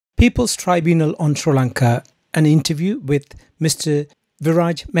People's Tribunal on Sri Lanka, an interview with Mr.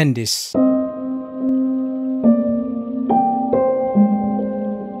 Viraj Mendis.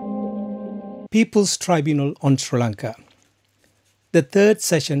 People's Tribunal on Sri Lanka. The third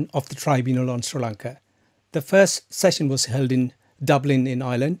session of the Tribunal on Sri Lanka. The first session was held in Dublin in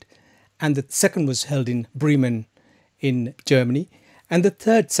Ireland, and the second was held in Bremen in Germany, and the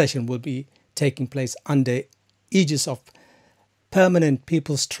third session will be taking place under aegis of Permanent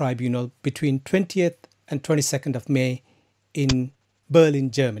People's Tribunal between 20th and 22nd of May in Berlin,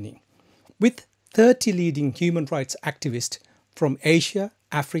 Germany, with 30 leading human rights activists from Asia,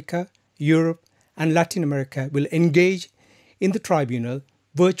 Africa, Europe and Latin America will engage in the tribunal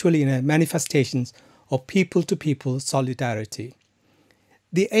virtually in a manifestations of people-to-people solidarity.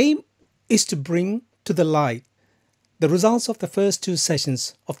 The aim is to bring to the light the results of the first two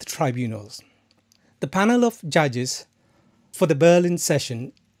sessions of the tribunals. The panel of judges for the Berlin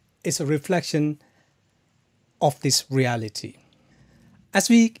session is a reflection of this reality. As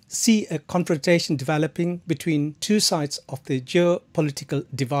we see a confrontation developing between two sides of the geopolitical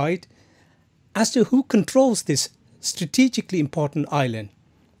divide as to who controls this strategically important island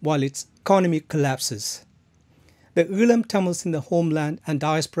while its economy collapses, the Ulam Tamils in the homeland and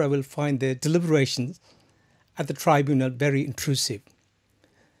diaspora will find their deliberations at the tribunal very intrusive.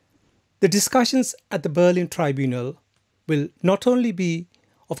 The discussions at the Berlin tribunal will not only be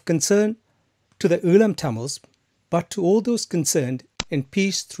of concern to the Ulam Tamils, but to all those concerned in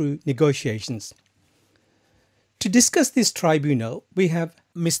peace through negotiations. To discuss this tribunal, we have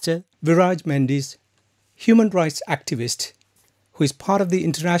Mr. Viraj Mendis, human rights activist, who is part of the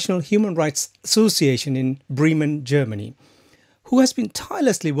International Human Rights Association in Bremen, Germany, who has been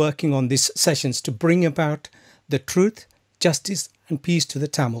tirelessly working on these sessions to bring about the truth, justice and peace to the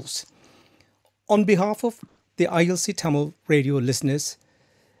Tamils. On behalf of the ILC Tamil radio listeners,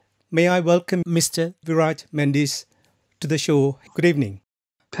 may I welcome Mr. Viraj Mendis to the show. Good evening.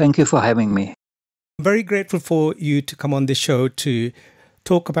 Thank you for having me. I'm very grateful for you to come on the show to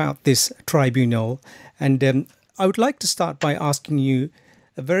talk about this tribunal. And I would like to start by asking you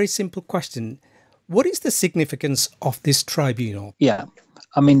a very simple question. What is the significance of this tribunal? Yeah,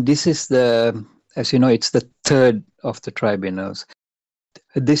 this is as you know, it's the third of the tribunals.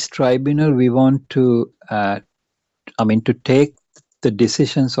 This tribunal, we want to take the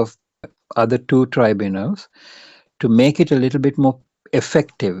decisions of other two tribunals to make it a little bit more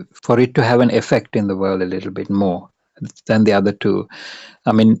effective, for it to have an effect in the world a little bit more than the other two.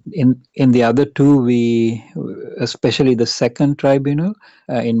 In the other two, we, especially the second tribunal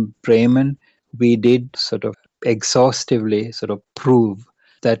in Bremen, we did sort of exhaustively prove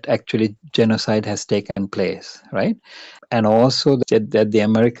that actually genocide has taken place, right? And also that the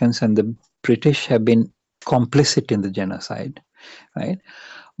Americans and the British have been complicit in the genocide, right?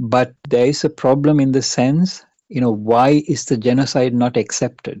 But there is a problem in the sense, why is the genocide not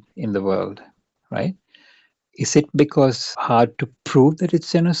accepted in the world, right? Is it because hard to prove that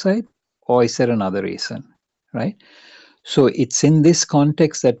it's genocide, or is there another reason, right? So it's in this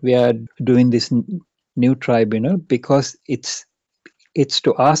context that we are doing this new tribunal, because it's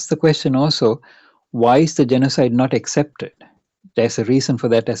to ask the question also, why is the genocide not accepted? There's a reason for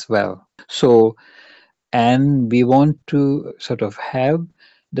that as well. So, and we want to sort of have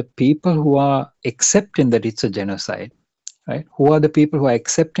the people who are accepting that it's a genocide, right? Who are the people who are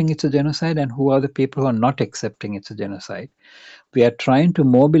accepting it's a genocide, and who are the people who are not accepting it's a genocide? We are trying to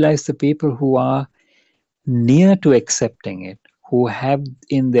mobilize the people who are near to accepting it, who have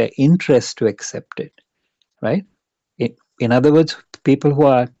in their interest to accept it, right? In other words, people who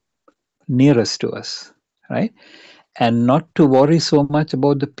are nearest to us, right? And not to worry so much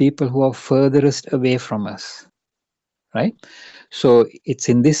about the people who are furthest away from us, right? So it's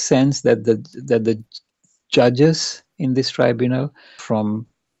in this sense that the judges in this tribunal from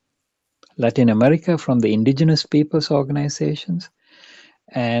Latin America, from the indigenous peoples organizations,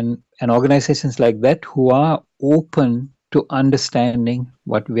 and organizations like that who are open to understanding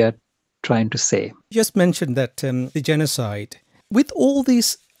what we are trying to say. You just mentioned that the genocide, with all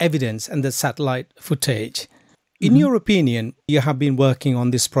this evidence and the satellite footage, in your opinion, you have been working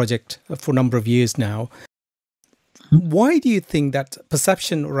on this project for a number of years now. Why do you think that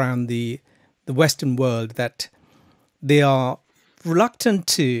perception around the Western world that they are reluctant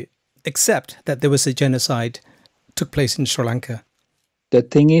to accept that there was a genocide took place in Sri Lanka? The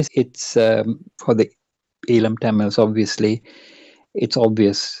thing is, it's for the Elam Tamils, obviously, it's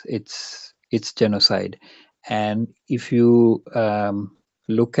obvious it's genocide. And if you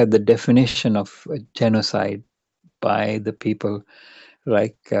look at the definition of genocide by the people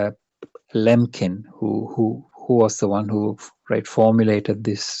like Lemkin, who who was the one who formulated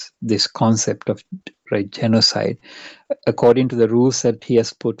this concept of genocide according to the rules that he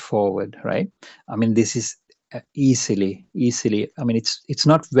has put forward, right? I mean, this is easily. I mean, it's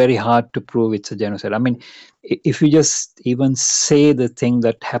not very hard to prove it's a genocide. I mean, if you just even say the thing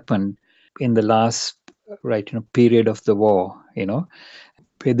that happened in the last period of the war,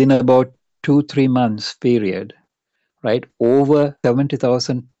 within about 2-3 months period, right, over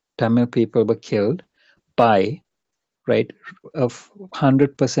 70,000 Tamil people were killed by of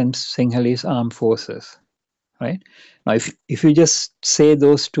 100% Sinhalese armed forces, right? Now, if you just say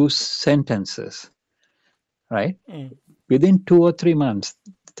those two sentences, right, within 2 or 3 months,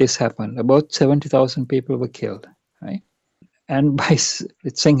 this happened. About 70,000 people were killed, right, and by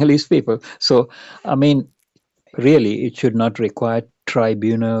Sinhalese people. So, I mean, really, it should not require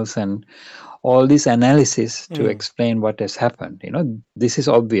tribunals and all this analysis to explain what has happened. This is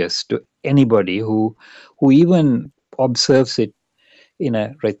obvious to anybody who even observes it in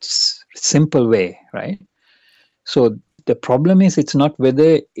a simple way, right? So the problem is, it's not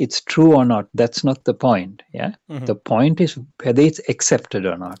whether it's true or not. That's not the point. Yeah. The point is whether it's accepted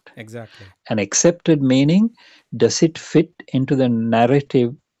or not. Exactly. And accepted meaning, does it fit into the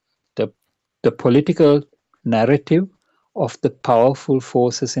narrative, the political narrative of the powerful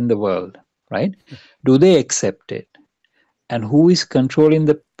forces in the world, right? Do they accept it? And who is controlling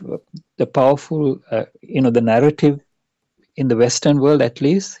the powerful, the narrative in the Western world, at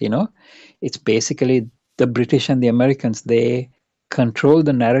least? It's basically the British and the Americans. They control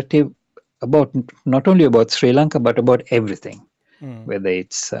the narrative about not only about Sri Lanka, but about everything, whether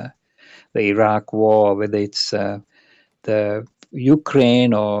it's the Iraq war, whether it's the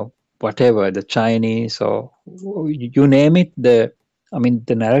Ukraine or whatever, the Chinese, or you name it. The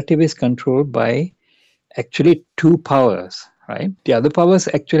narrative is controlled by actually two powers, right? The other powers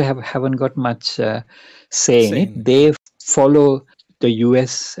actually haven't got much say in it. They follow the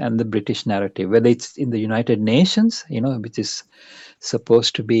US and the British narrative, whether it's in the United Nations, which is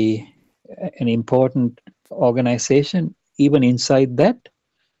supposed to be an important organization, even inside that,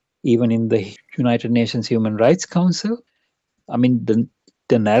 even in the United Nations Human Rights Council. I mean,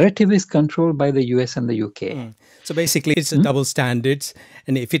 the narrative is controlled by the US and the UK. So basically, it's a double standards,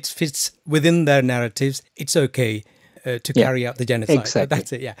 and if it fits within their narratives, it's okay to carry out the genocide. Exactly.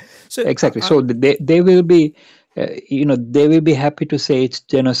 That's it. Yeah. So exactly. So they will be, they will be happy to say it's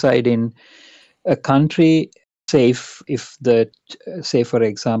genocide in a country. Say if say for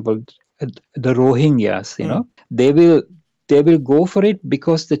example, the Rohingyas, they will go for it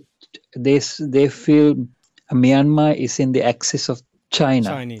because they feel Myanmar is in the axis of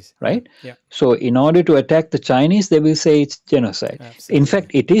Chinese, right? Yeah. So in order to attack the Chinese, they will say it's genocide. Absolutely. In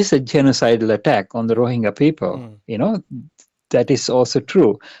fact, it is a genocidal attack on the Rohingya people. That is also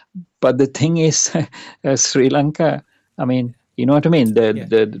true. But the thing is, Sri Lanka, I mean, you know what I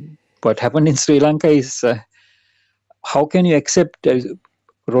mean? What happened in Sri Lanka is, how can you accept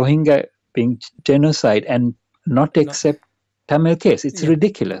Rohingya being genocide and not accept Tamil case? It's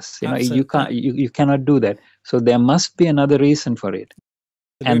ridiculous. You cannot do that. So there must be another reason for it.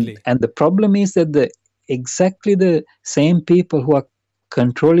 And the problem is that exactly the same people who are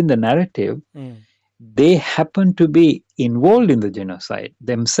controlling the narrative, they happen to be involved in the genocide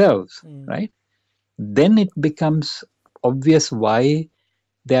themselves, right? Then it becomes obvious why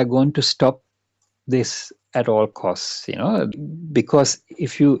they are going to stop this at all costs, because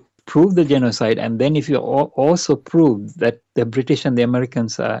if you prove the genocide, and then if you also prove that the British and the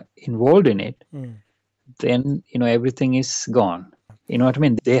Americans are involved in it, then everything is gone. You know what I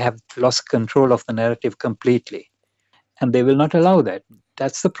mean? They have lost control of the narrative completely, and they will not allow that.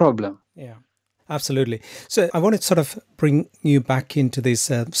 That's the problem. Yeah, absolutely. So I want to sort of bring you back into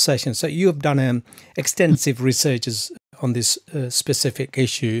this session. So you have done extensive researches on this specific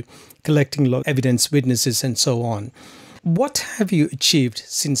issue, collecting a lot of evidence, witnesses, and so on. What have you achieved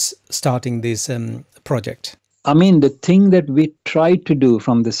since starting this project? I mean, the thing that we tried to do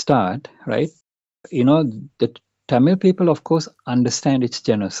from the start, right? The Tamil people, of course, understand it's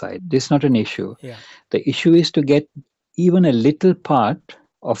genocide. This is not an issue. Yeah. The issue is to get even a little part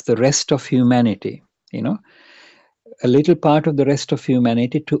of the rest of humanity, a little part of the rest of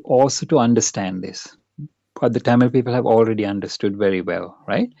humanity to also to understand this. But the Tamil people have already understood very well,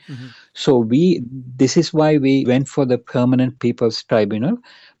 right? So this is why we went for the Permanent People's Tribunal,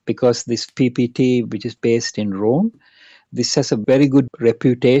 because this PPT, which is based in Rome, this has a very good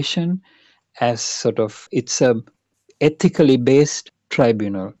reputation as it's a ethically based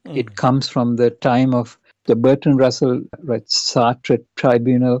tribunal. It comes from the time of the Bertrand Russell Sartre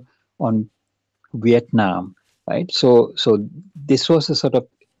Tribunal on Vietnam, right? So this was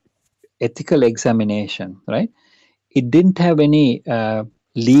a ethical examination, right? It didn't have any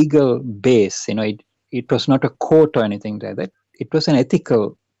legal base. It was not a court or anything like that. It was an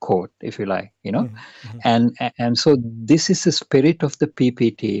ethical court, if you like. And so this is the spirit of the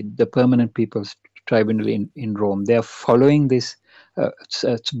PPT, the Permanent People's Tribunal in Rome. They are following this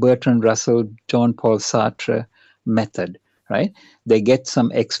Bertrand Russell, John Paul Sartre method, right? They get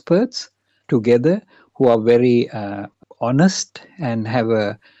some experts together who are very honest and have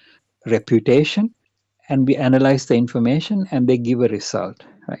a reputation, and we analyze the information and they give a result,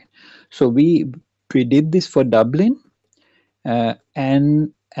 right? So we did this for Dublin,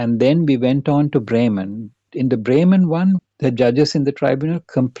 and then we went on to Bremen. In the Bremen one, the judges in the tribunal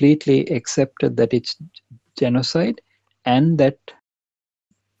completely accepted that it's genocide and that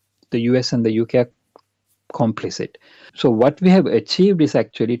the US and the UK are complicit. So what we have achieved is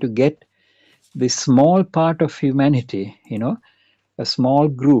actually to get this small part of humanity, a small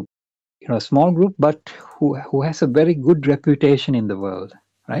group, but who has a very good reputation in the world,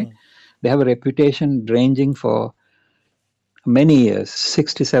 right? They have a reputation ranging for many years,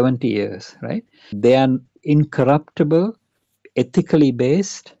 60, 70 years, right? They are incorruptible, ethically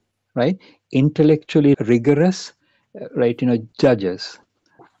based, right? Intellectually rigorous, right? Judges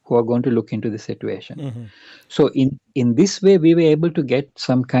who are going to look into the situation. So in this way, we were able to get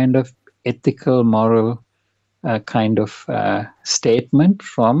some kind of ethical, moral kind of statement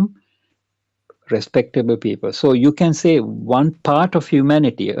from respectable people. So you can say one part of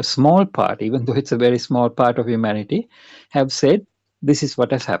humanity, a small part, even though it's a very small part of humanity, have said, this is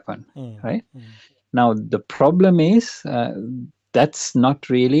what has happened, right? Now, the problem is that's not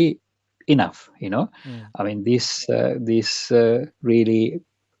really enough, I mean, these really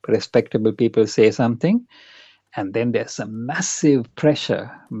respectable people say something, and then there's a massive pressure,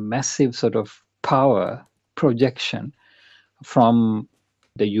 massive sort of power projection from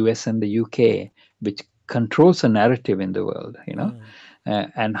the US and the UK, which controls a narrative in the world,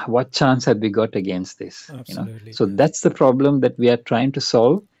 and what chance have we got against this? Absolutely. So that's the problem that we are trying to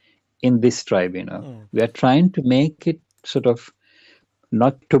solve in this tribunal. We are trying to make it sort of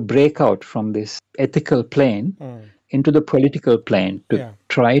not to break out from this ethical plane into the political plane, to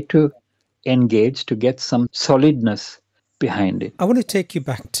try to engage, to get some solidness behind it. I want to take you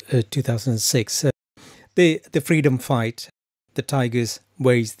back to 2006. The freedom fight, the Tigers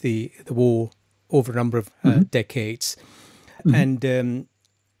waged the war over a number of decades. And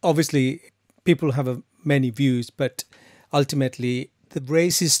obviously, people have many views, but ultimately, the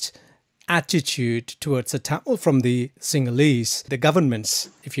racist attitude towards the Tamil from the Sinhalese, the governments,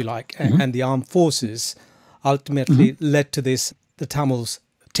 if you like, and the armed forces ultimately led to this, the Tamils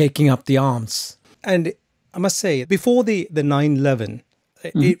taking up the arms. And I must say, before the 9/11,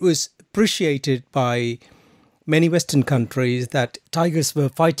 it was appreciated by many Western countries that Tigers were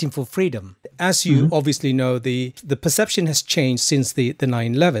fighting for freedom. As you obviously know, the perception has changed since the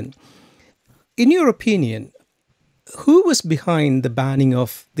 9/11. In your opinion, who was behind the banning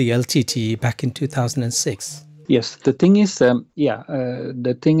of the LTT back in 2006? Yes, the thing is,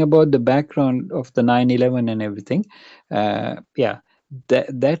 the thing about the background of the 9/11 and everything, that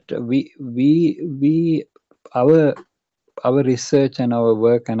we our research and our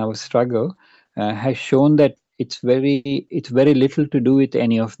work and our struggle has shown that it's very little to do with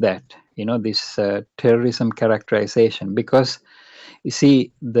any of that, this terrorism characterization, because you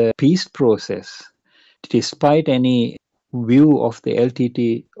see, the peace process, despite any view of the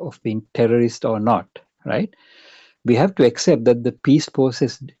LTT of being terrorist or not, right? We have to accept that the peace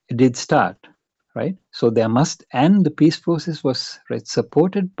process did start, right? So and the peace process was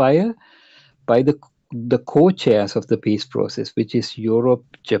supported by the co-chairs of the peace process, which is Europe,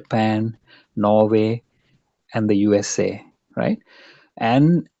 Japan, Norway, and the USA, right?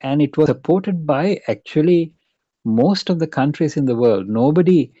 And it was supported by actually most of the countries in the world.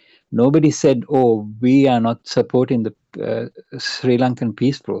 Nobody said, "Oh, we are not supporting the Sri Lankan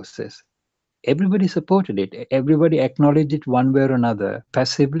peace process." Everybody supported it. Everybody acknowledged it one way or another,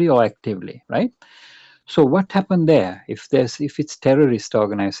 passively or actively, right? So what happened there? If it's terrorist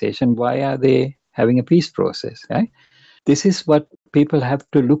organization, why are they having a peace process, right? This is what people have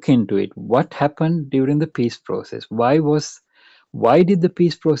to look into it. What happened during the peace process? Why did the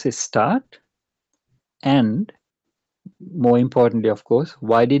peace process start? And more importantly, of course,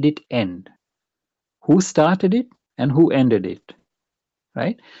 why did it end? Who started it and who ended it,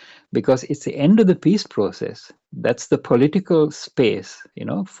 right? Because it's the end of the peace process. That's the political space,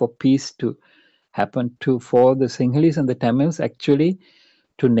 for peace to happen, for the Sinhalese and the Tamils actually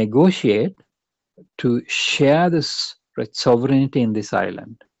to negotiate, to share this sovereignty in this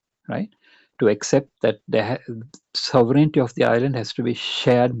island, right? to accept that the sovereignty of the island has to be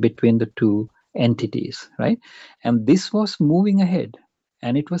shared between the two entities, right? And this was moving ahead,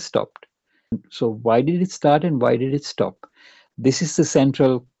 and it was stopped. So why did it start and why did it stop? This is the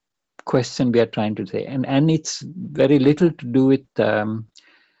central question we are trying to say, and it's very little to do with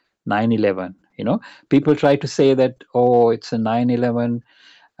 9/11. You know, people try to say that, oh, it's a 9/11.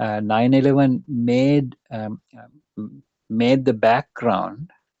 9/11 made the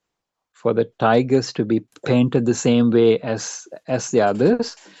background for the tigers to be painted the same way as the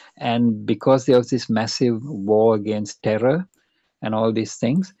others, and because there was this massive war against terror and all these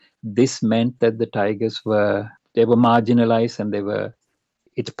things, this meant that the tigers were marginalized, and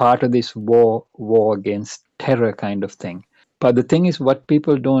it's part of this war against terror kind of thing. But the thing is, what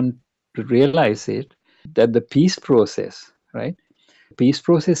people don't realize is that the peace process, right? Peace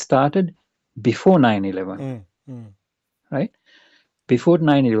process started before 9/11, right? Before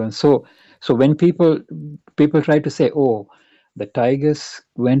 9/11. So when people try to say, oh, the tigers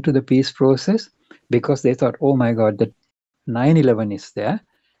went to the peace process because they thought, oh my God, the 9/11 is there,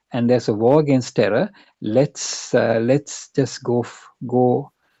 and there's a war against terror. Let's just go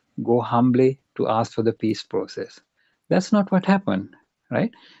humbly to ask for the peace process. That's not what happened,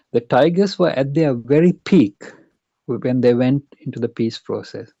 right? The tigers were at their very peak when they went into the peace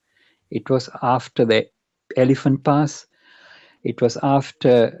process. It was after the Elephant Pass. It was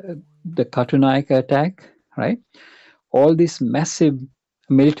after the Katunayaka attack, right? All these massive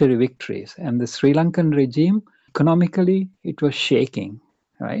military victories, and the Sri Lankan regime, economically, it was shaking,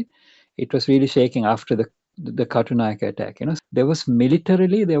 right? It was really shaking after the Katunayaka attack. You know, there was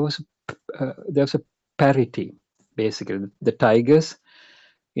militarily, there was a parity, basically. The tigers,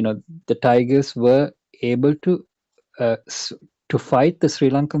 the tigers were able to fight the Sri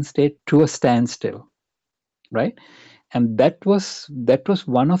Lankan state to a standstill, right? And that was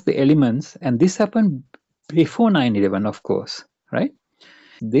one of the elements, and this happened before 9/11, of course, right?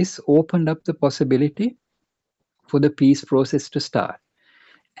 This opened up the possibility for the peace process to start.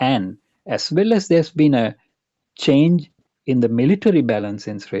 And as well as there's been a change in the military balance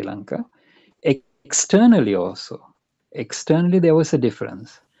in Sri Lanka, externally also, there was a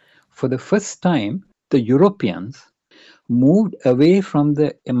difference. For the first time, the Europeans moved away from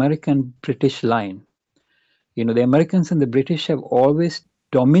the American-British line. You know, the Americans and the British have always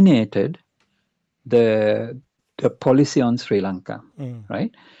dominated the policy on Sri Lanka,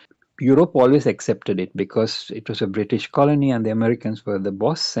 right? Europe always accepted it because it was a British colony and the Americans were the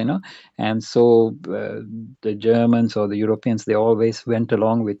boss, you know. And so the Germans or the Europeans, they always went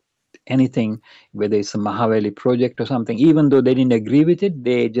along with anything, whether it's a Mahaveli project or something. Even though they didn't agree with it,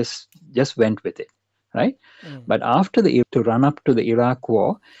 they just went with it, right? But after to run up to the Iraq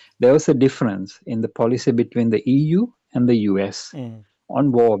war, there was a difference in the policy between the EU and the US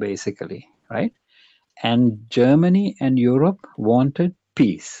on war, basically, right? And Germany and Europe wanted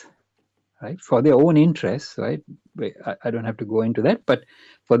peace, right? For their own interests, right? I don't have to go into that, but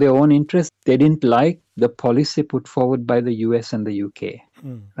for their own interests, they didn't like the policy put forward by the US and the UK,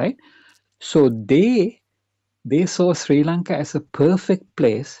 right? So they saw Sri Lanka as a perfect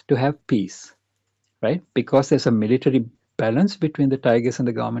place to have peace, right? Because there's a military balance between the tigers and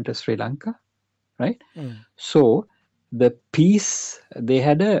the government of Sri Lanka, right? So the peace, they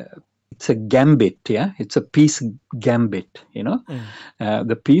had it's a gambit, yeah? It's a peace gambit, you know?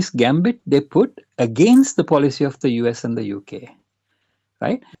 The peace gambit they put against the policy of the US and the UK,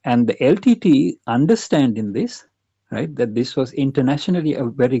 right? And the LTT understand in this, right, that this was internationally a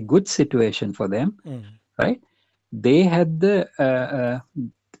very good situation for them, right? They had the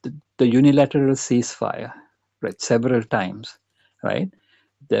unilateral ceasefire, right, several times, right?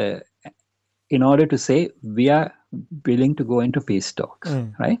 In order to say we are willing to go into peace talks,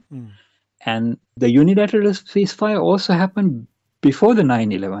 right? And the unilateral ceasefire also happened before the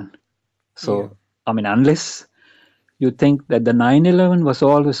 9/11. So, I mean, unless you think that the 9/11 was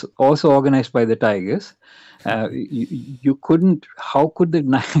always also organized by the tigers, you couldn't. How could the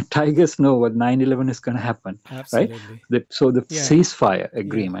tigers know what 9/11 is going to happen? Absolutely. Right? So the ceasefire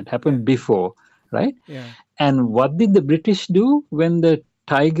agreement happened before, right? And what did the British do when the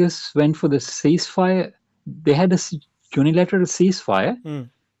tigers went for the ceasefire? They had a unilateral ceasefire.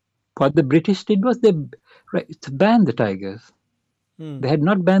 What the British did was they banned the tigers. They had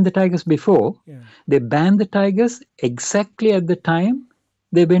not banned the tigers before. They banned the tigers exactly at the time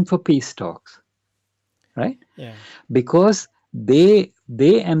they went for peace talks, right? Because they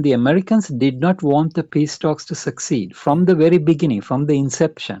and the Americans did not want the peace talks to succeed from the very beginning, from the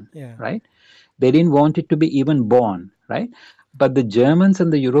inception, right? They didn't want it to be even born, right? But the Germans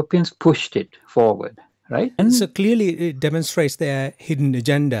and the Europeans pushed it forward, right? And so clearly it demonstrates their hidden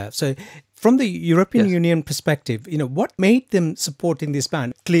agenda. So From the European Yes. Union perspective, what made them supporting this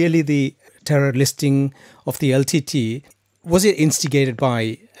ban? Clearly, the terror listing of the LTT, was it instigated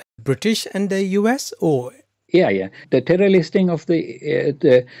by British and the US, or? Yeah. The terror listing of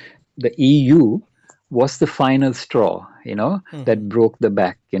the EU was the final straw, that broke the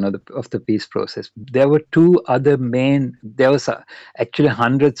back, of the peace process. There were two other main. There was actually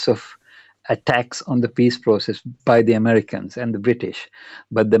hundreds of attacks on the peace process by the Americans and the British,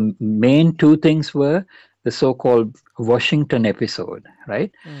 but the main two things were the so-called Washington episode,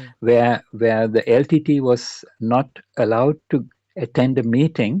 right, where the LTT was not allowed to attend a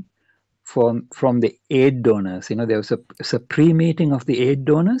meeting from the aid donors. There was a pre-meeting of the aid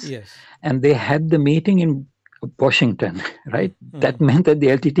donors, Yes. and they had the meeting in Washington, right? That meant that the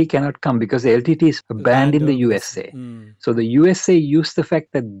LTT cannot come because the LTT is banned in the USA. So the USA used the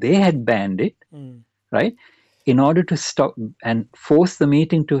fact that they had banned it, right, in order to stop and force the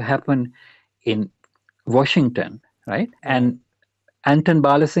meeting to happen in Washington, right? And Anton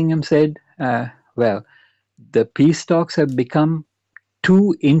Balasingham said, well, the peace talks have become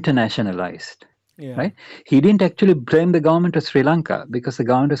too internationalized, right? He didn't actually blame the government of Sri Lanka because the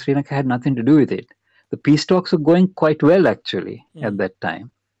government of Sri Lanka had nothing to do with it. The peace talks were going quite well actually at that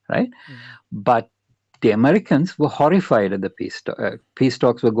time, right? But the Americans were horrified at the peace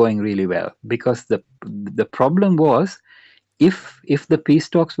talks were going really well because the problem was if the peace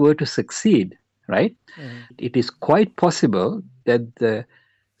talks were to succeed, right? It is quite possible that the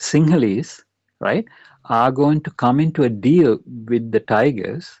Sinhalese, right, are going to come into a deal with the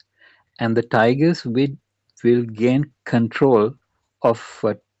Tigers, and the Tigers will gain control of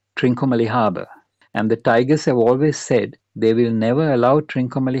Trincomalee Harbour. And the Tigers have always said they will never allow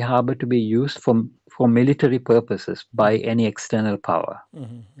Trincomalee Harbour to be used for military purposes by any external power.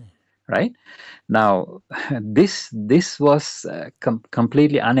 Right? Now, this was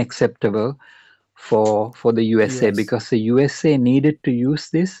completely unacceptable for the USA because the USA needed to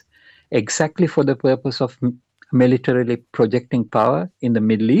use this exactly for the purpose of militarily projecting power in the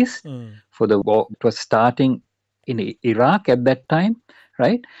Middle East for the war. It was starting in Iraq at that time,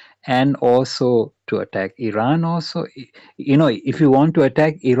 right? And also to attack Iran also. If you want to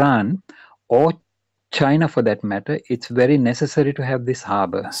attack Iran or China for that matter, it's very necessary to have this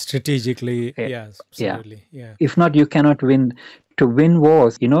harbor. Strategically, yes, absolutely. Yeah. If not, you cannot win. To win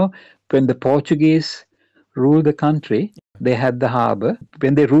wars, when the Portuguese ruled the country, they had the harbor.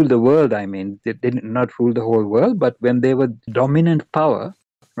 When they ruled the world, I mean, they did not rule the whole world, but when they were dominant power,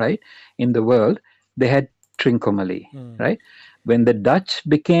 right, in the world, they had Trincomalee, right? When the Dutch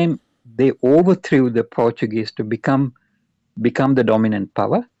they overthrew the Portuguese to become the dominant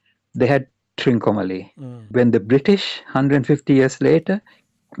power, they had Trincomalee. When the British, 150 years later,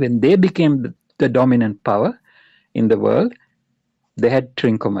 when they became the dominant power in the world, they had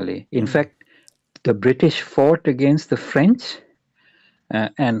Trincomalee. In fact, the British fought against the French,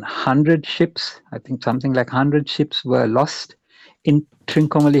 and 100 ships, I think something like 100 ships were lost in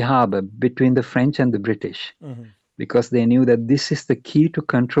Trincomalee Harbour between the French and the British, because they knew that this is the key to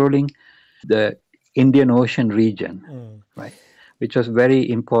controlling the Indian Ocean region, right? Which was very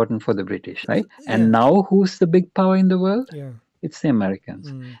important for the British, right? And now who's the big power in the world? It's the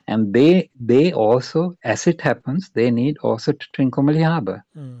Americans. And they also, as it happens, they need also Trincomalee Harbour,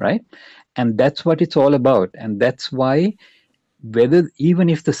 right? And that's what it's all about. And that's why even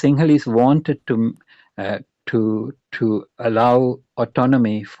if the Sinhalese wanted to allow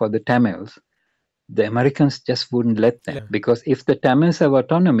autonomy for the Tamils, the Americans just wouldn't let them. Because if the Tamils have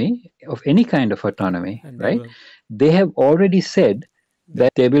autonomy, of any kind of autonomy, right, they have already said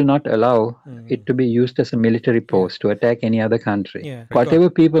that they will not allow it to be used as a military post to attack any other country. Whatever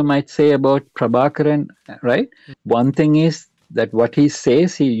people might say about Prabhakaran, right, one thing is that what he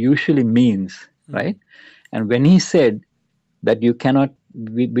says, he usually means, right? And when he said that you cannot,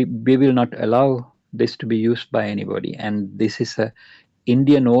 we will not allow this to be used by anybody, and this is a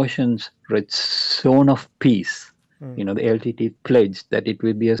Indian Ocean's red zone of peace. The LTT pledged that it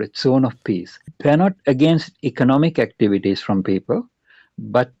will be a red zone of peace. They're not against economic activities from people,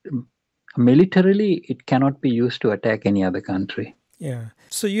 but militarily it cannot be used to attack any other country. Yeah.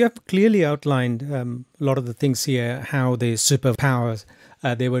 So you have clearly outlined a lot of the things here, how the superpowers,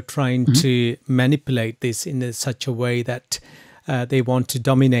 they were trying to manipulate this in such a way that they want to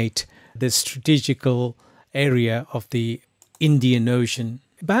dominate the strategical area of the Indian Ocean.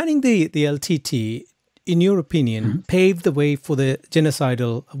 Banning the LTT, in your opinion, paved the way for the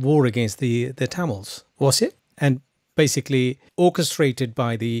genocidal war against the Tamils, was it? And basically orchestrated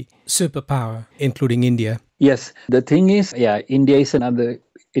by the superpower, including India. Yes, the thing is, India is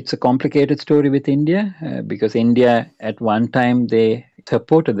it's a complicated story with India because India at one time, they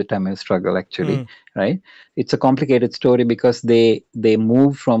supported the Tamil struggle actually, Mm. right? It's a complicated story because they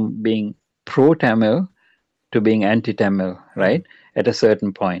moved from being pro-Tamil to being anti-Tamil, right? At a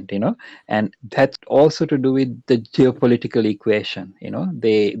certain point, and that's also to do with the geopolitical equation.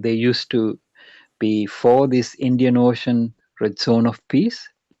 They used to be for this Indian Ocean red zone of peace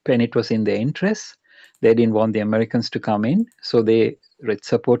when it was in their interests. They didn't want the Americans to come in, so they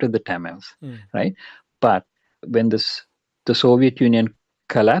supported the Tamils, right? But when the Soviet Union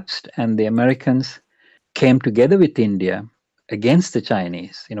collapsed and the Americans came together with India against the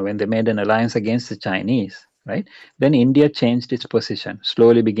Chinese, when they made an alliance against the Chinese, right? Then India changed its position,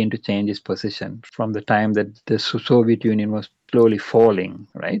 slowly began to change its position from the time that the Soviet Union was slowly falling,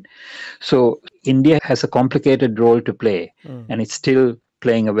 right? So India has a complicated role to play, and it's still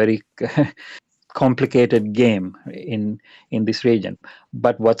playing a very complicated game in this region.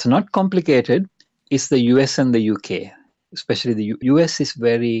 But what's not complicated is the US and the UK. Especially the US is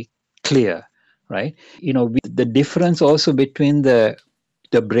very clear, right? The difference also between the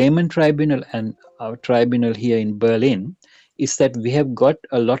Bremen tribunal and our tribunal here in Berlin is that we have got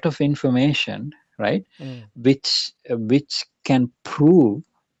a lot of information, right, which can prove,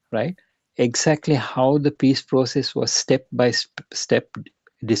 right, exactly how the peace process was step by step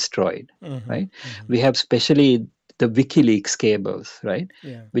destroyed, right? We have especially the WikiLeaks cables, right,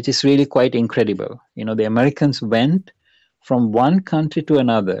 Yeah. which is really quite incredible. The Americans went from one country to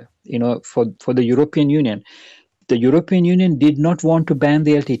another, for the European Union. The European Union did not want to ban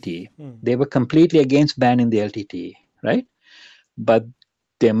the LTT. They were completely against banning the LTT, right? But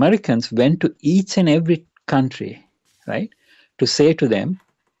the Americans went to each and every country, right, to say to them,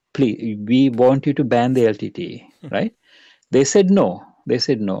 please, we want you to ban the LTT, right? They said no. They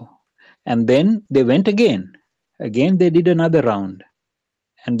said no. And then they went again. Again, they did another round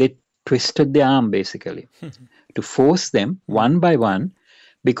and they twisted their arm basically to force them one by one,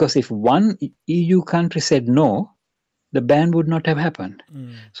 because if one EU country said no, the ban would not have happened.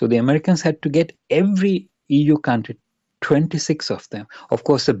 So the Americans had to get every EU country, 26 of them. Of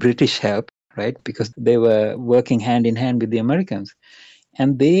course, the British helped, right? Because they were working hand in hand with the Americans.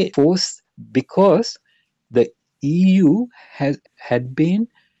 And they forced, because the EU had been,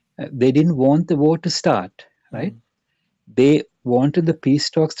 they didn't want the war to start, right? They wanted the peace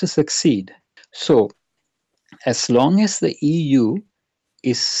talks to succeed. So as long as the EU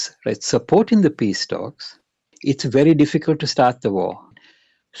is supporting the peace talks, it's very difficult to start the war.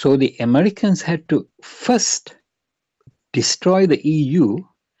 So the Americans had to first destroy the EU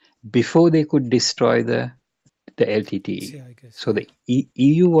before they could destroy the LTTE. So the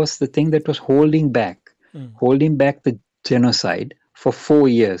EU was the thing that was holding back the genocide for 4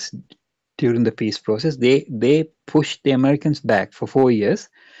 years during the peace process. They pushed the Americans back for 4 years.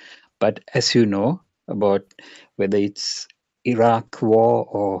 But as you know, about whether it's Iraq war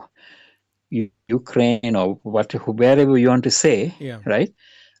or Ukraine or wherever you want to say, right?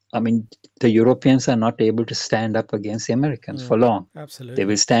 I mean, the Europeans are not able to stand up against the Americans for long. Absolutely. They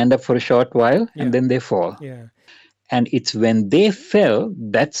will stand up for a short while and then they fall. Yeah. And it's when they fell,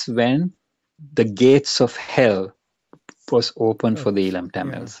 that's when the gates of hell was open for the Elam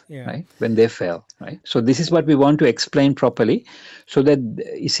Tamils, right? When they fell, right? So this is what we want to explain properly, so that,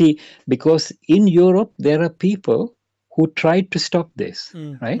 you see, because in Europe, there are people who tried to stop this,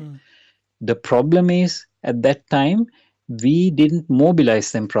 right? The problem is, at that time, we didn't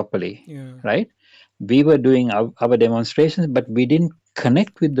mobilize them properly, right? We were doing our demonstrations, but we didn't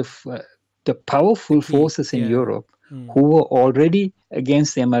connect with the powerful forces in Europe who were already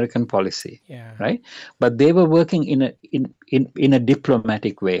against the American policy, right? But they were working in a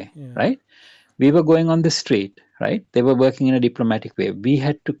diplomatic way, right? We were going on the street, right? They were working in a diplomatic way. We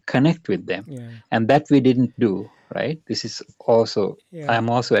had to connect with them, and that we didn't do, right? This is also, I'm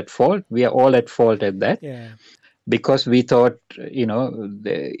also at fault. We are all at fault at that, because we thought,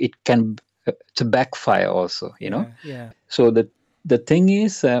 it's a backfire also, So the thing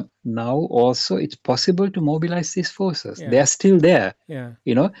is, now also it's possible to mobilize these forces. They are still there.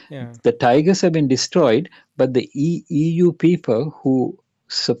 The tigers have been destroyed, but the EU people who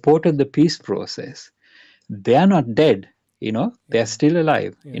supported the peace process, they are not dead. They are still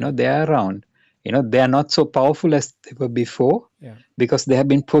alive. They are around. They are not so powerful as they were before, because they have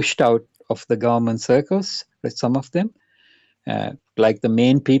been pushed out of the government circles, some of them, like the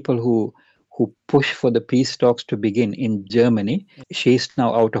main people who push for the peace talks to begin in Germany. She's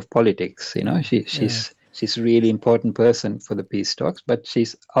now out of politics. She's a really important person for the peace talks, but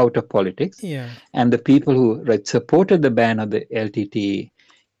she's out of politics. And the people who supported the ban of the LTT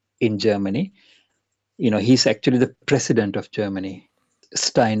in Germany, he's actually the president of Germany,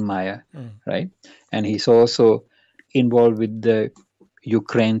 Steinmeier, right? And he's also involved with the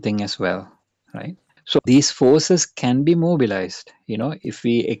Ukraine thing as well, right? So these forces can be mobilized, if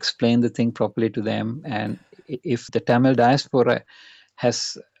we explain the thing properly to them, and if the Tamil diaspora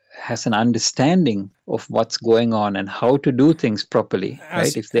has an understanding of what's going on and how to do things properly,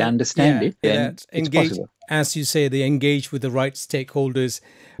 right? If they understand it, then that it's engage, possible. as you say, they engage with the right stakeholders,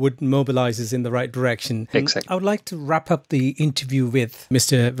 would mobilize us in the right direction. Exactly. I would like to wrap up the interview with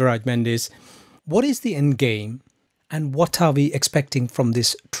Mr. Viraj Mendis. What is the end game, and what are we expecting from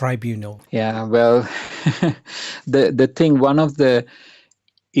this tribunal? Yeah, well, the thing, one of the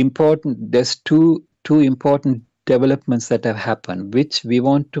important, there's two important developments that have happened, which we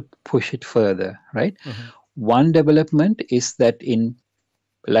want to push it further, right? Mm-hmm. One development is that in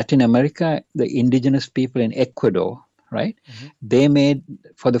Latin America, the indigenous people in Ecuador, right? Mm-hmm. They made,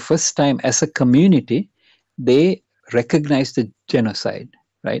 for the first time as a community, they recognized the genocide,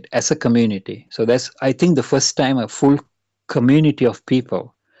 right? As a community. So that's, I think, the first time a full community of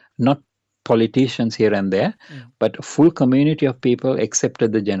people, not politicians here and there, but a full community of people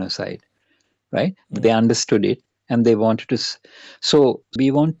accepted the genocide, right? They understood it and they wanted to. So we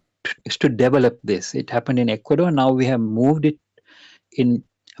want to develop this. It happened in Ecuador. Now we have moved it in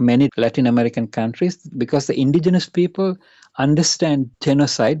many Latin American countries, because the indigenous people understand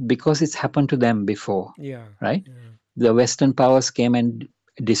genocide because it's happened to them before, right? Yeah. The Western powers came and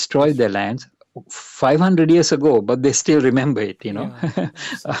destroyed their lands 500 years ago, but they still remember it,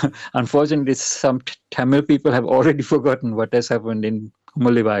 Unfortunately, some Tamil people have already forgotten what has happened in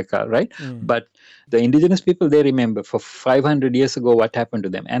Mullivaikkal, right? But the indigenous people, they remember for 500 years ago what happened to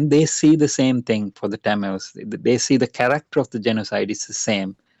them. And they see the same thing for the Tamils. They see the character of the genocide is the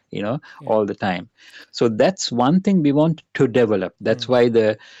same, all the time. So that's one thing we want to develop. That's why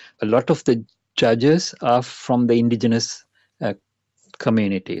a lot of the judges are from the indigenous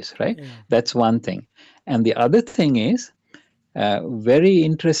communities, right? Yeah. That's one thing. And the other thing is, very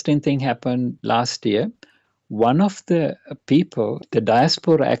interesting thing happened last year. One of the people, the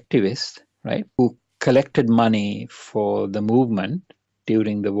diaspora activists, right, who collected money for the movement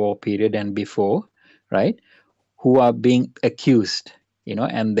during the war period and before, right, who are being accused,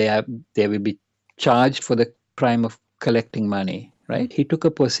 and they will be charged for the crime of collecting money, right? He took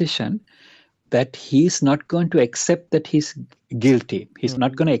a position that he's not going to accept that he's guilty. He's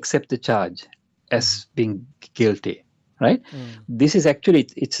not going to accept the charge as being guilty, right? This is actually,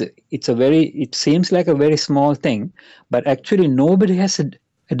 it seems like a very small thing, but actually nobody has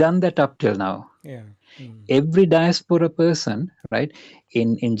done that up till now. Yeah. Every diaspora person, right?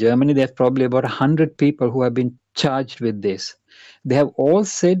 In Germany, there's probably about 100 people who have been charged with this. They have all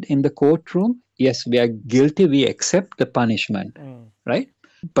said in the courtroom, yes, we are guilty, we accept the punishment, right?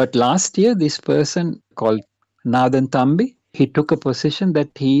 But last year, this person called Nathan Thambi, he took a position that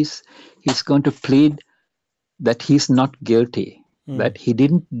he's going to plead that he's not guilty, that he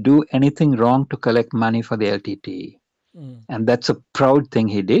didn't do anything wrong to collect money for the LTTE. And that's a proud thing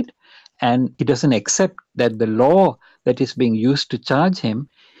he did. And he doesn't accept that the law that is being used to charge him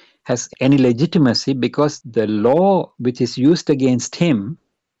has any legitimacy, because the law which is used against him,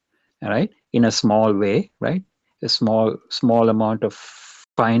 right, in a small way, right, a small amount of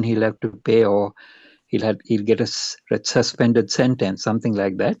fine he'll have to pay, or he'll get a suspended sentence, something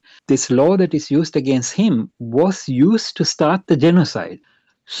like that. This law that is used against him was used to start the genocide.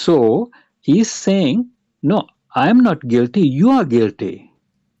 So he's saying, no, I'm not guilty, you are guilty.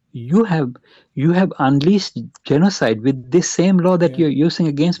 You have unleashed genocide with this same law that you're using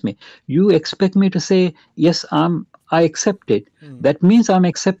against me. You expect me to say, yes, I accept it. That means I'm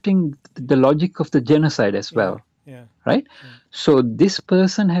accepting the logic of the genocide as well. Right? So this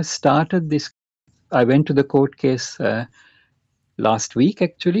person has started this. I went to the court case last week,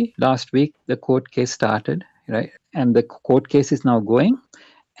 actually. Last week, the court case started, right? And the court case is now going.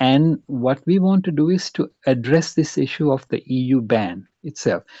 And what we want to do is to address this issue of the EU ban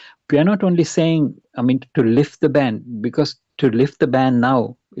itself. We are not only saying, to lift the ban, because to lift the ban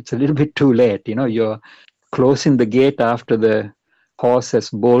now, it's a little bit too late. You're closing the gate after the horse has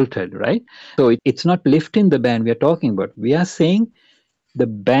bolted, right? So it's not lifting the ban we are talking about. We are saying the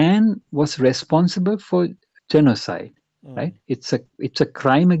ban was responsible for genocide, right? It's a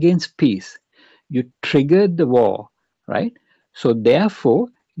crime against peace. You triggered the war, right? So therefore,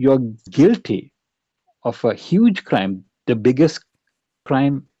 you're guilty of a huge crime, the biggest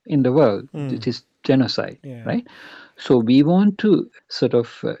crime in the world, which is genocide, right? So we want to sort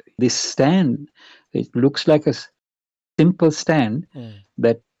of this stand. It looks like a simple stand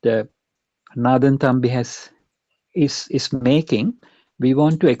that Nathan Thambi is making. We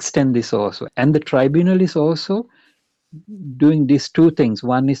want to extend this also, and the tribunal is also doing these two things.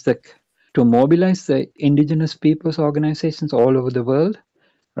 One is the to mobilize the indigenous peoples organizations all over the world,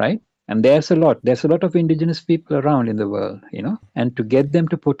 right? And there's a lot of indigenous people around in the world, and to get them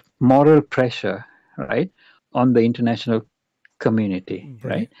to put moral pressure, right, on the international community, right?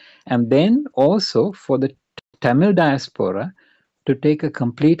 Brilliant. And then also for the Tamil diaspora to take a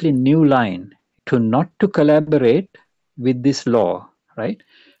completely new line, to not to collaborate with this law, right?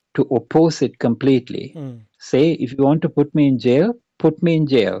 To oppose it completely. Say, if you want to put me in jail, put me in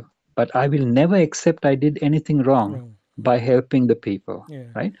jail. But I will never accept I did anything wrong by helping the people, Yeah.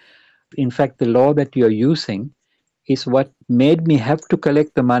 right? In fact, the law that you're using is what made me have to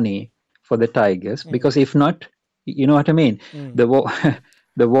collect the money for the tigers, because if not, you know what I mean? The war,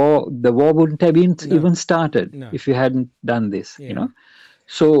 the war wouldn't have been No. even started No. if you hadn't done this, Yeah.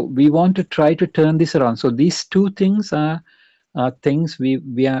 So we want to try to turn this around. So these two things are things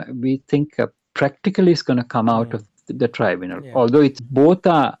we think practically is going to come out of the tribunal. Yeah. Although it's both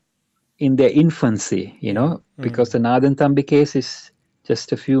are in their infancy, because the Nathan Thambi case is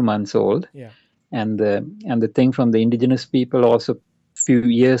just a few months old, Yeah. and the thing from the indigenous people also few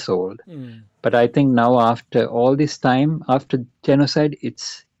years old. But I think now, after all this time, after genocide,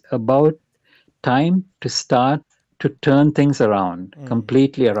 it's about time to start to turn things around,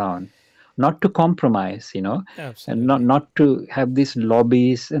 completely around, not to compromise, and Absolutely. not to have these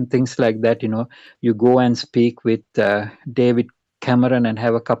lobbies and things like that. You go and speak with David Cameron and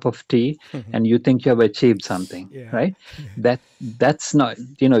have a cup of tea, and you think you have achieved something, Yeah. right? That's not,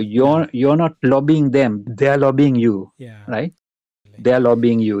 you're not lobbying them; they are lobbying you, Yeah. right? They are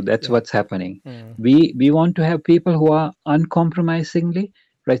lobbying you. That's Yeah. what's happening. We want to have people who are uncompromisingly,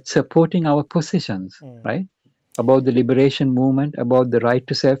 right, supporting our positions, right, about the liberation movement, about the right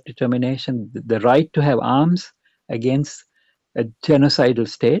to self-determination, the right to have arms against a genocidal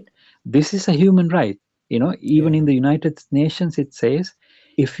state. This is a human right. Even Yeah. in the United Nations, it says,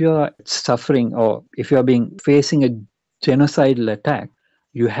 if you are suffering or if you are being facing a genocidal attack,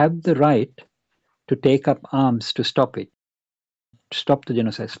 you have the right to take up arms to stop it, stop the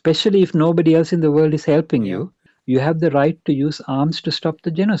genocide. Especially if nobody else in the world is helping Yeah. you, you have the right to use arms to stop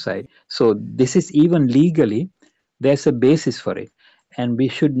the genocide. So this is, even legally, there's a basis for it. And we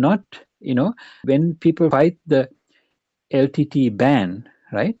should not, when people fight the LTT ban,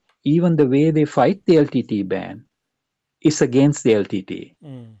 right, even the way they fight the LTT ban is against the LTT.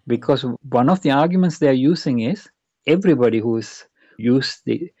 Because one of the arguments they're using is, everybody who's used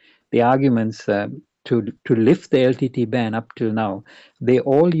the arguments to lift the LTT ban up till now, they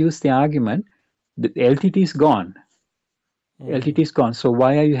all use the argument that LTT is gone. LTT is gone. So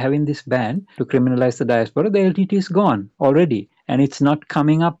why are you having this ban to criminalize the diaspora? The LTT is gone already, and it's not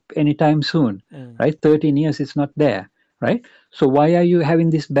coming up anytime soon, right? 13 years, it's not there, right? So why are you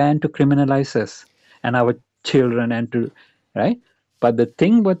having this ban to criminalize us and our children and to, right? But the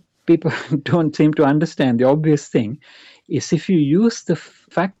thing what people don't seem to understand, the obvious thing, is if you use the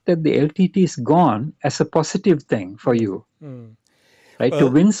fact that the LTT is gone as a positive thing for you, right, to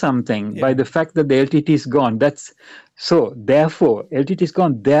Well, win something by yeah. the fact that the LTT is gone. That's so. Therefore, LTT is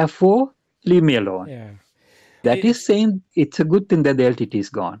gone. Therefore, leave me alone. Yeah. That is saying it's a good thing that the LTT is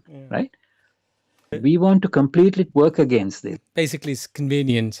gone, right? We want to completely work against this. Basically, it's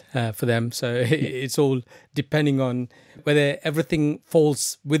convenient for them. So it's all depending on whether everything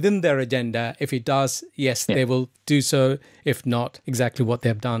falls within their agenda. If it does, yes, they will do so. If not, exactly what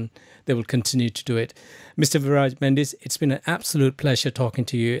they've done, they will continue to do it. Mr. Viraj Mendis, it's been an absolute pleasure talking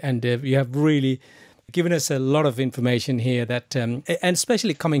to you. And you have really given us a lot of information here that, and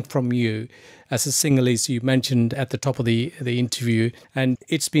especially coming from you as a Sinhalese, you mentioned at the top of the interview. And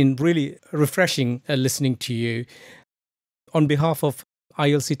it's been really refreshing listening to you. On behalf of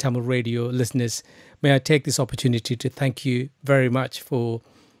ILC Tamil Radio listeners, may I take this opportunity to thank you very much for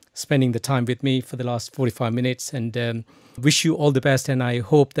spending the time with me for the last 45 minutes, and wish you all the best. And I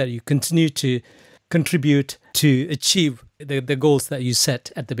hope that you continue to contribute to achieve the goals that you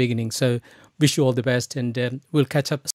set at the beginning. So wish you all the best, and we'll catch up